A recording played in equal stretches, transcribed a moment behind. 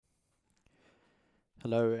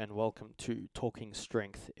Hello and welcome to Talking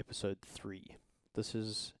Strength, episode 3. This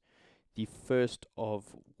is the first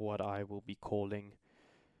of what I will be calling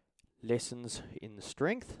lessons in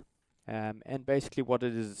strength. And basically, what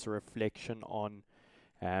it is, it's a reflection on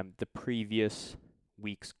the previous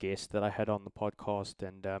week's guest that I had on the podcast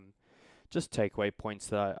and just takeaway points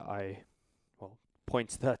that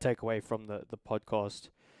points that I take away from the podcast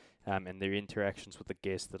and their interactions with the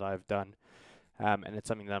guest that I've done. And it's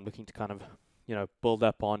something that I'm looking to kind of build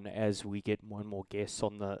up on as we get more and more guests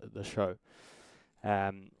on the show.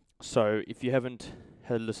 So if you haven't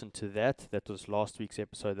had listened to that was last week's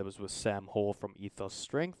episode. That was with Sam Hall from Ethos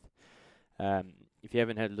Strength. If you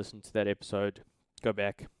haven't had listened to that episode, go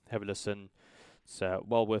back, have a listen. It's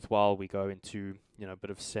well worthwhile. We go into a bit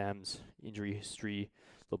of Sam's injury history,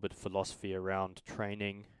 a little bit of philosophy around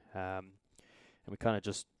training, and we kind of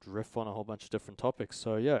just riff on a whole bunch of different topics.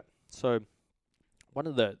 So one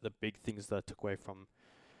of the big things that I took away from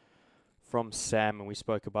Sam, and we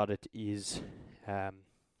spoke about it, is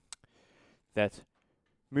that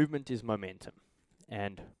movement is momentum.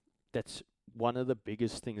 And that's one of the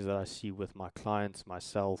biggest things that I see with my clients,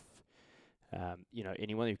 myself,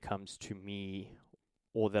 anyone who comes to me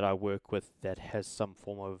or that I work with that has some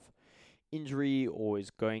form of injury or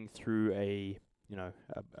is going through a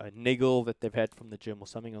niggle that they've had from the gym or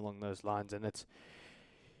something along those lines. And it's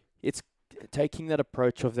taking that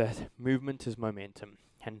approach of that movement is momentum,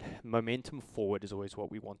 and momentum forward is always what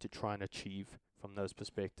we want to try and achieve from those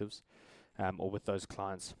perspectives, or with those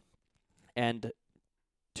clients. And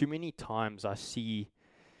too many times I see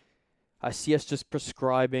us just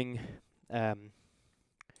prescribing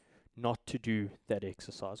not to do that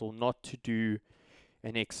exercise or not to do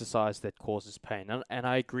an exercise that causes pain. And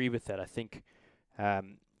I agree with that. I think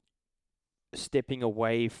stepping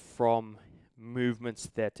away from movements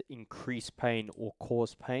that increase pain or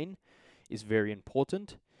cause pain is very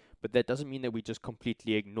important, but that doesn't mean that we just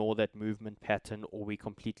completely ignore that movement pattern, or we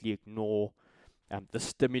completely ignore the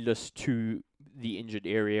stimulus to the injured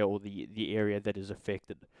area or the area that is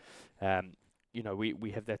affected.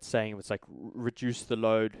 We have that saying, it's like reduce the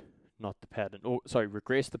load, not the pattern, or sorry,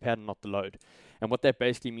 regress the pattern, not the load. And what that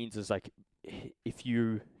basically means is, like, if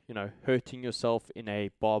you hurting yourself in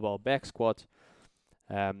a barbell back squat,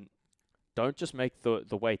 don't just make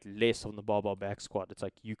the weight less on the barbell back squat. It's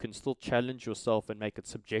like you can still challenge yourself and make it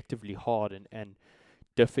subjectively hard and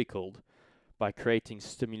difficult by creating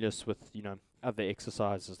stimulus with other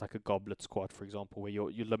exercises, like a goblet squat, for example, where your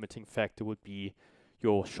limiting factor would be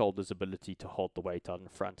your shoulder's ability to hold the weight out in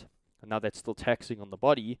front. And now that's still taxing on the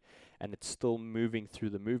body, and it's still moving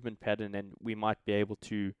through the movement pattern, and we might be able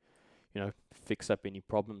to fix up any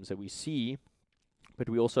problems that we see, but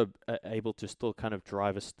we also are able to still kind of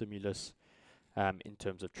drive a stimulus in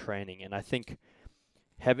terms of training. And I think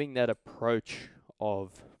having that approach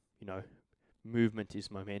of movement is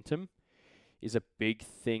momentum is a big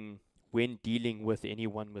thing when dealing with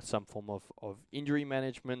anyone with some form of injury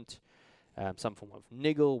management, some form of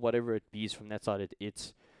niggle, whatever it be from that side.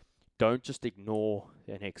 It's don't just ignore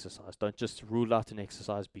an exercise. Don't just rule out an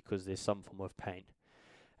exercise because there's some form of pain.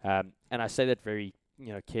 And I say that very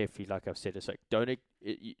carefully. Like I've said, it's like don't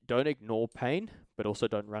ignore pain, but also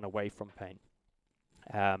don't run away from pain.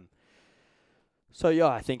 I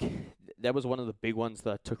think that was one of the big ones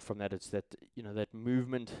that I took from that. It's that that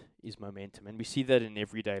movement is momentum, and we see that in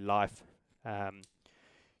everyday life. The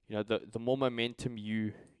more momentum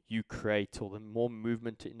you create, or the more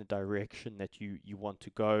movement in the direction that you want to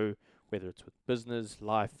go, whether it's with business,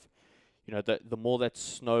 life, the more that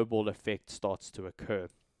snowball effect starts to occur.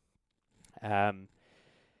 I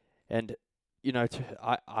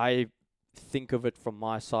think of it from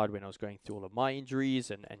my side when I was going through all of my injuries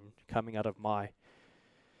and coming out of my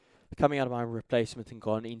replacement and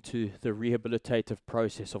gone into the rehabilitative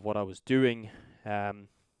process of what I was doing, and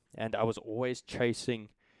I was always chasing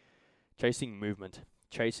movement,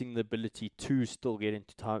 chasing the ability to still get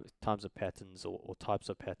into times of patterns or types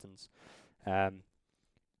of patterns. In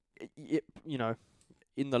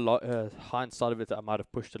the hindsight of it, I might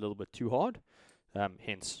have pushed a little bit too hard,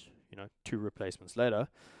 hence 2 replacements later.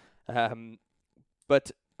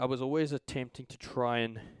 But I was always attempting to try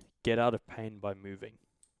and get out of pain by moving.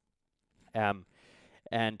 And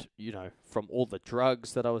from all the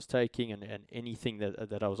drugs that I was taking and anything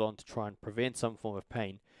that I was on to try and prevent some form of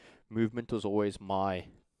pain, movement was always my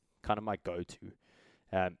go-to.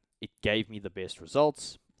 It gave me the best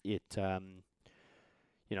results. It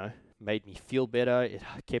made me feel better. It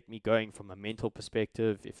kept me going from a mental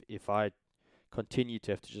perspective. If I continued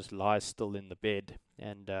to have to just lie still in the bed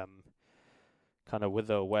and kind of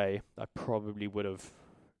wither away, I probably would have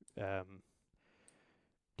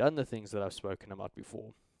done the things that I've spoken about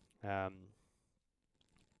before. And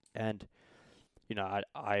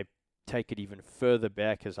I take it even further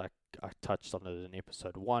back, as I touched on it in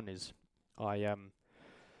episode 1, is I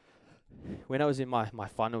when I was in my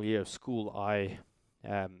final year of school, I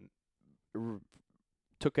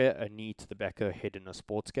took a knee to the back of the head in a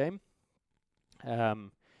sports game. And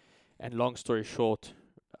long story short,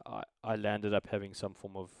 I landed up having some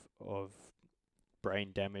form of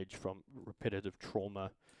brain damage from repetitive trauma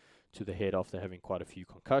to the head after having quite a few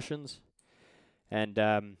concussions. And,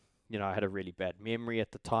 I had a really bad memory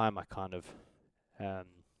at the time. I kind of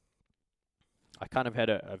had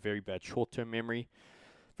a very bad short-term memory,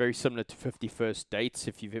 very similar to 50 First Dates.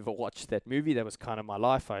 If you've ever watched that movie, that was kind of my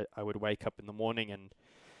life. I would wake up in the morning and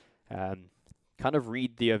kind of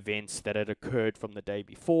read the events that had occurred from the day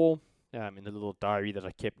before in the little diary that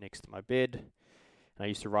I kept next to my bed. And I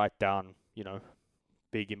used to write down,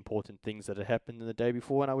 big important things that had happened in the day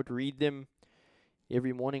before, and I would read them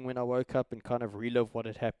every morning when I woke up and kind of relive what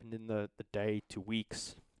had happened in the day, 2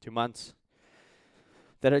 weeks, 2 months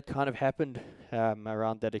that had kind of happened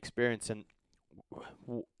around that experience. And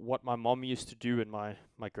what my mom used to do and my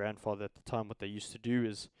grandfather at the time, what they used to do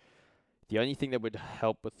is the only thing that would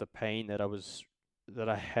help with the pain that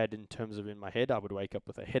I had in terms of in my head, I would wake up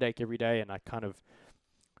with a headache every day, and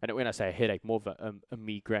and when I say a headache, more of a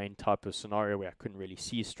migraine type of scenario where I couldn't really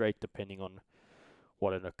see straight depending on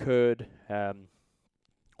what had occurred,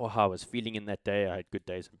 or how I was feeling in that day. I had good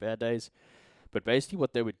days and bad days. But basically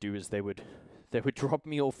what they would do is they would drop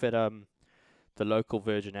me off at the local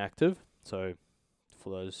Virgin Active. So for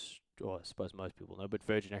those, I suppose most people know, but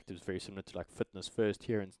Virgin Active is very similar to like Fitness First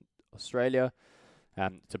here in Australia.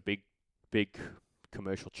 It's a big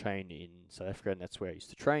commercial chain in South Africa, and that's where I used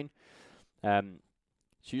to train.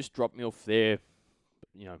 She used to drop me off there,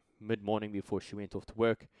 mid-morning before she went off to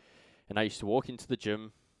work. And I used to walk into the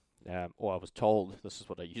gym, or I was told this is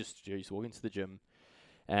what I used to do. I used to walk into the gym,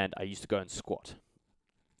 and I used to go and squat.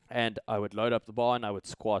 And I would load up the bar, and I would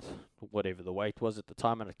squat whatever the weight was at the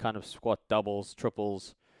time, and I'd kind of squat doubles,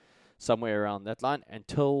 triples, somewhere around that line,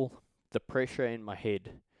 until the pressure in my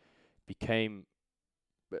head became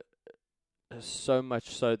so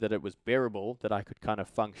much so that it was bearable, that I could kind of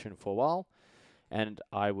function for a while. And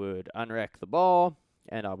I would unrack the bar,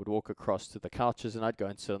 and I would walk across to the couches, and I'd go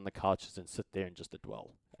and sit on the couches and sit there and just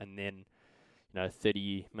dwell. And then,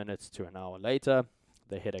 30 minutes to an hour later,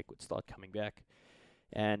 the headache would start coming back,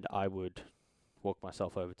 and I would walk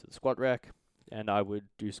myself over to the squat rack, and I would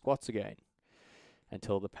do squats again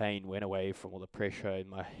until the pain went away from all the pressure in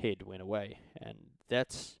my head went away. And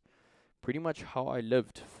that's pretty much how I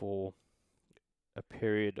lived for a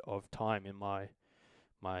period of time in my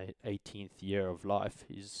 18th year of life,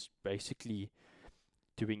 is basically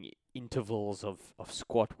doing intervals of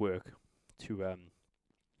squat work to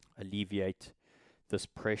alleviate this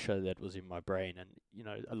pressure that was in my brain. And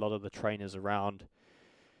a lot of the trainers around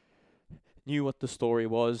knew what the story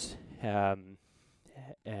was, and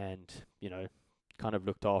kind of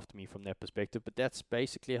looked after me from that perspective. But that's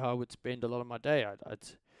basically how I would spend a lot of my day.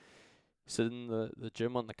 I'd sit in the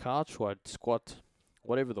gym on the couch, or I'd squat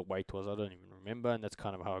whatever the weight was. I don't even remember, and that's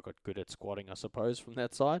kind of how I got good at squatting, I suppose, from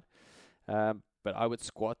that side. But I would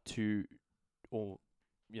squat to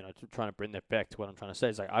trying to bring that back to what I'm trying to say,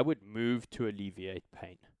 is like I would move to alleviate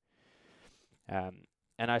pain.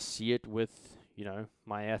 And I see it with,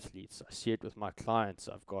 my athletes. I see it with my clients.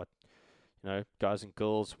 I've got, guys and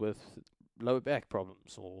girls with lower back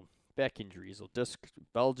problems, or back injuries, or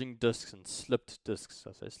bulging discs and slipped discs.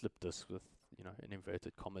 I say slipped discs with, in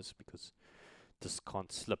inverted commas, because discs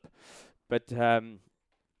can't slip. But,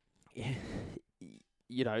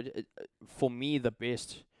 for me, the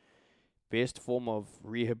best form of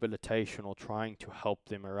rehabilitation, or trying to help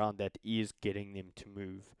them around that, is getting them to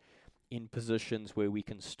move in positions where we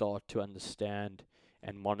can start to understand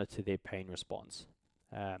and monitor their pain response.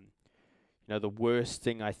 The worst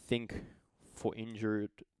thing, I think, for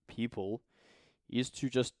injured people is to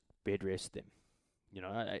just bed rest them.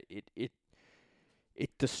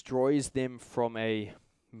 It destroys them from a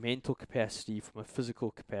mental capacity, from a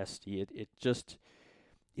physical capacity.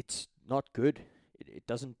 It's not good. It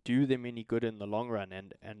doesn't do them any good in the long run.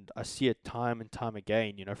 And I see it time and time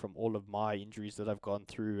again, from all of my injuries that I've gone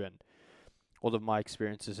through, and all of my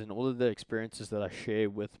experiences, and all of the experiences that I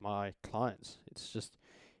share with my clients. It's just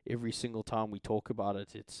every single time we talk about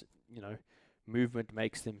it, it's, movement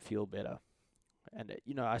makes them feel better. And,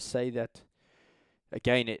 I say that,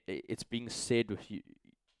 again, it's being said with you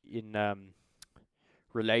in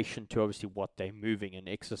relation to obviously what they're moving, and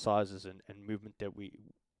exercises and movement that we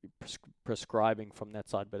prescribing from that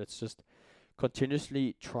side. But it's just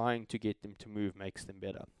continuously trying to get them to move makes them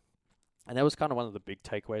better. And that was kind of one of the big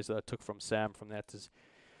takeaways that I took from Sam from that is,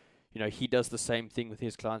 he does the same thing with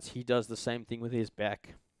his clients. He does the same thing with his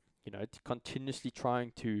back. Continuously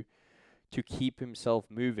trying to keep himself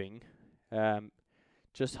moving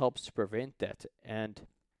just helps to prevent that. And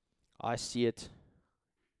I see it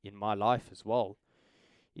in my life as well,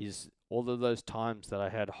 is all of those times that I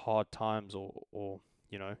had hard times or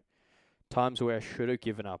times where I should have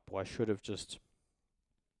given up or I should have just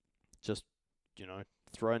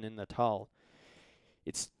thrown in the towel.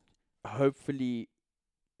 It's hopefully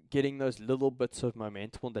getting those little bits of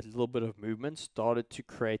momentum, that little bit of movement started to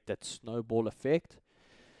create that snowball effect.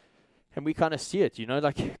 And we kind of see it,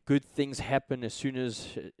 like good things happen as soon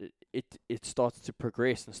as it starts to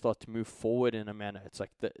progress and start to move forward in a manner. It's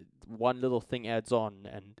like the one little thing adds on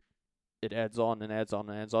and it adds on and adds on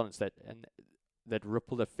and adds on. It's that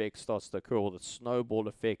ripple effect starts to occur, or the snowball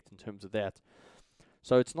effect in terms of that.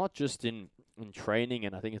 So it's not just in training,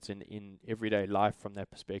 and I think it's in everyday life from that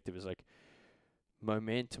perspective. It's like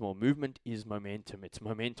momentum or movement is momentum. It's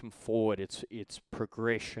momentum forward. It's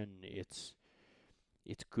progression. It's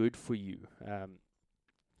good for you.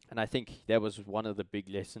 And I think that was one of the big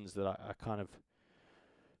lessons that I kind of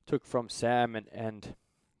took from Sam. And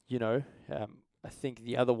I think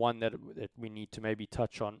the other one that we need to maybe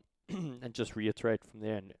touch on and just reiterate from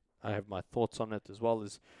there, and I have my thoughts on it as well,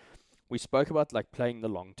 is we spoke about like playing the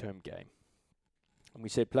long-term game. And we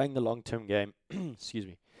said playing the long-term game,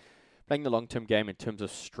 playing the long-term game in terms of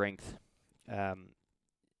strength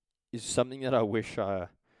is something that I wish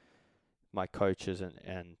my coaches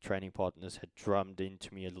and training partners had drummed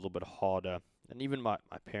into me a little bit harder, and even my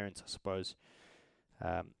parents, I suppose,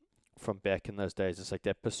 from back in those days. It's like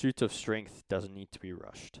that pursuit of strength doesn't need to be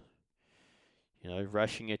rushed.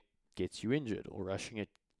 Rushing it gets you injured, or rushing it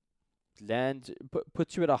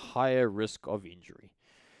puts you at a higher risk of injury.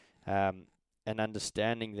 And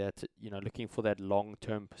understanding that, looking for that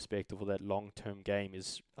long-term perspective or that long-term game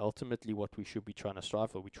is ultimately what we should be trying to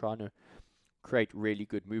strive for. We're trying to create really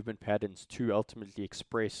good movement patterns to ultimately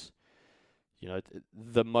express,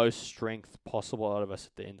 the most strength possible out of us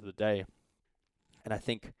at the end of the day. And I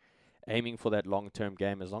think aiming for that long-term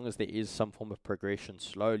game, as long as there is some form of progression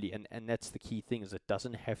slowly, and that's the key thing, is it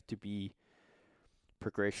doesn't have to be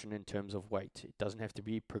progression in terms of weight. It doesn't have to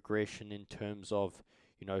be progression in terms of,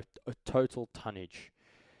 a total tonnage.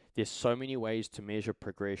 There's so many ways to measure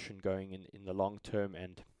progression going in the long term,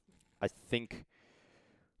 and I think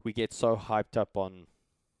we get so hyped up on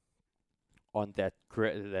that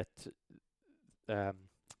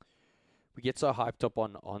we get so hyped up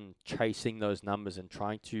on chasing those numbers and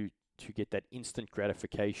trying to get that instant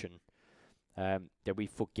gratification that we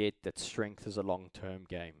forget that strength is a long-term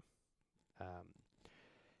game.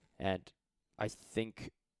 And I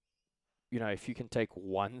think, if you can take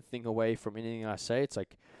one thing away from anything I say, it's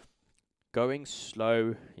like going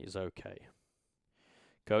slow is okay.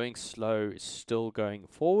 Going slow is still going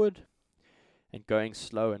forward, and going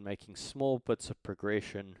slow and making small bits of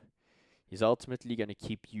progression is ultimately going to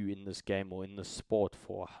keep you in this game or in this sport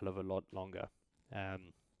for a hell of a lot longer. I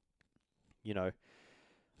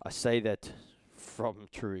say that from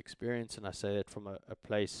true experience, and I say that from a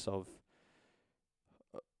place of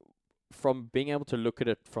from being able to look at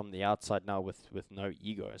it from the outside now with no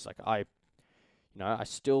ego. It's like I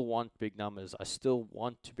still want big numbers. I still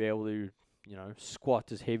want to be able to,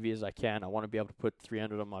 squat as heavy as I can. I want to be able to put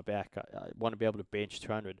 300 on my back. I want to be able to bench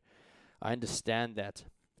 200. I understand that,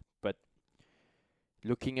 but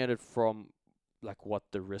looking at it from like what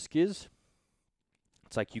the risk is,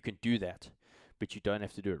 it's like you can do that, but you don't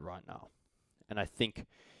have to do it right now. And I think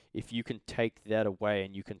if you can take that away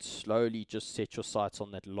and you can slowly just set your sights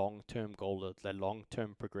on that long-term goal, that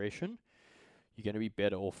long-term progression, you're going to be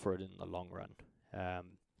better off for it in the long run.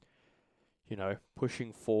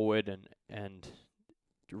 Pushing forward and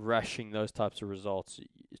rushing those types of results,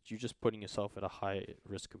 you're just putting yourself at a high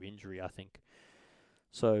risk of injury, I think.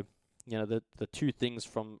 So, the two things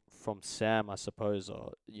from Sam, I suppose,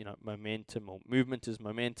 are, momentum, or movement is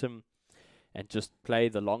momentum, and just play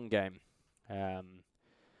the long game.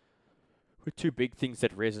 Were two big things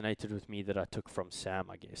that resonated with me that I took from Sam,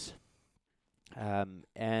 I guess.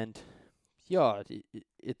 And yeah,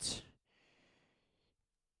 it's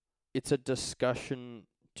a discussion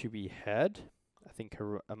to be had, I think,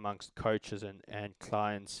 amongst coaches and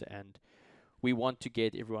clients, and we want to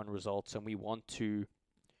get everyone results, and we want to,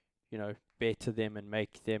 better them and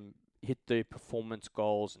make them hit their performance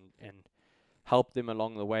goals and help them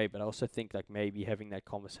along the way. But I also think like maybe having that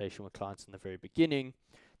conversation with clients in the very beginning,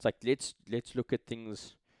 it's like let's look at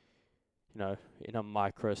things, in a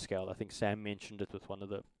micro scale. I think Sam mentioned it with one of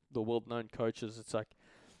the world-known coaches, it's like,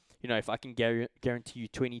 if I can guarantee you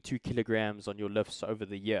 22 kilograms on your lifts over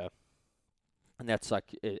the year, and that's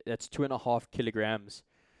like, that's 2.5 kilograms,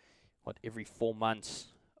 every 4 months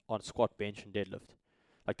on squat, bench, and deadlift.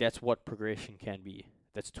 Like, that's what progression can be.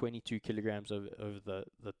 That's 22 kilograms over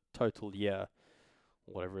the total year,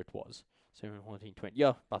 whatever it was. 7, 14, 20.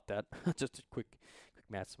 Yeah, about that. Just a quick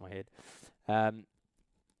maths in my head.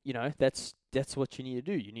 That's what you need to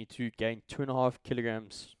do. You need to gain 2.5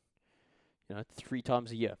 kilograms, 3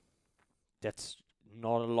 times a year. That's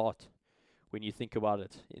not a lot when you think about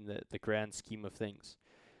it in the grand scheme of things.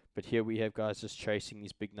 But here we have guys just chasing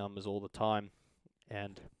these big numbers all the time.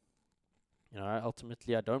 And,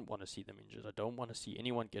 ultimately I don't want to see them injured. I don't want to see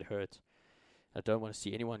anyone get hurt. I don't want to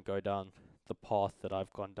see anyone go down the path that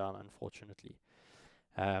I've gone down, unfortunately.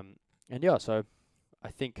 So I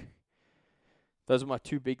think those are my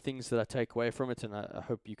 2 big things that I take away from it, and I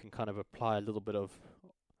hope you can kind of apply a little bit of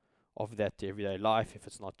that to everyday life if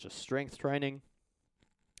it's not just strength training.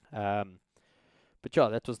 But yeah,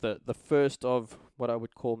 that was the first of what I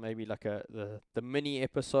would call maybe like the mini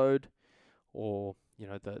episode, or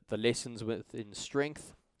the lessons within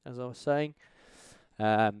strength, as I was saying.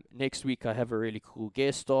 Next week I have a really cool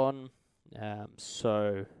guest on,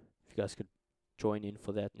 so if you guys could join in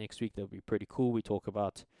for that next week, that would be pretty cool. We talk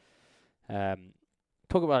about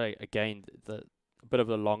again a bit of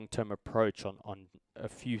a long-term approach on a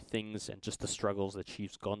few things and just the struggles that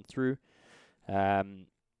she's gone through. And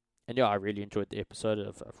yeah, I really enjoyed the episode.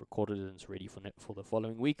 I've recorded it and it's ready for the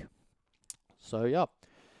following week. So yeah,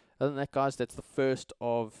 other than that, guys, that's the first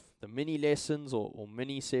of the mini lessons or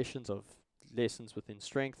mini sessions of lessons within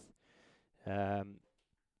strength. I'll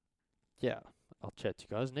chat to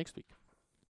you guys next week.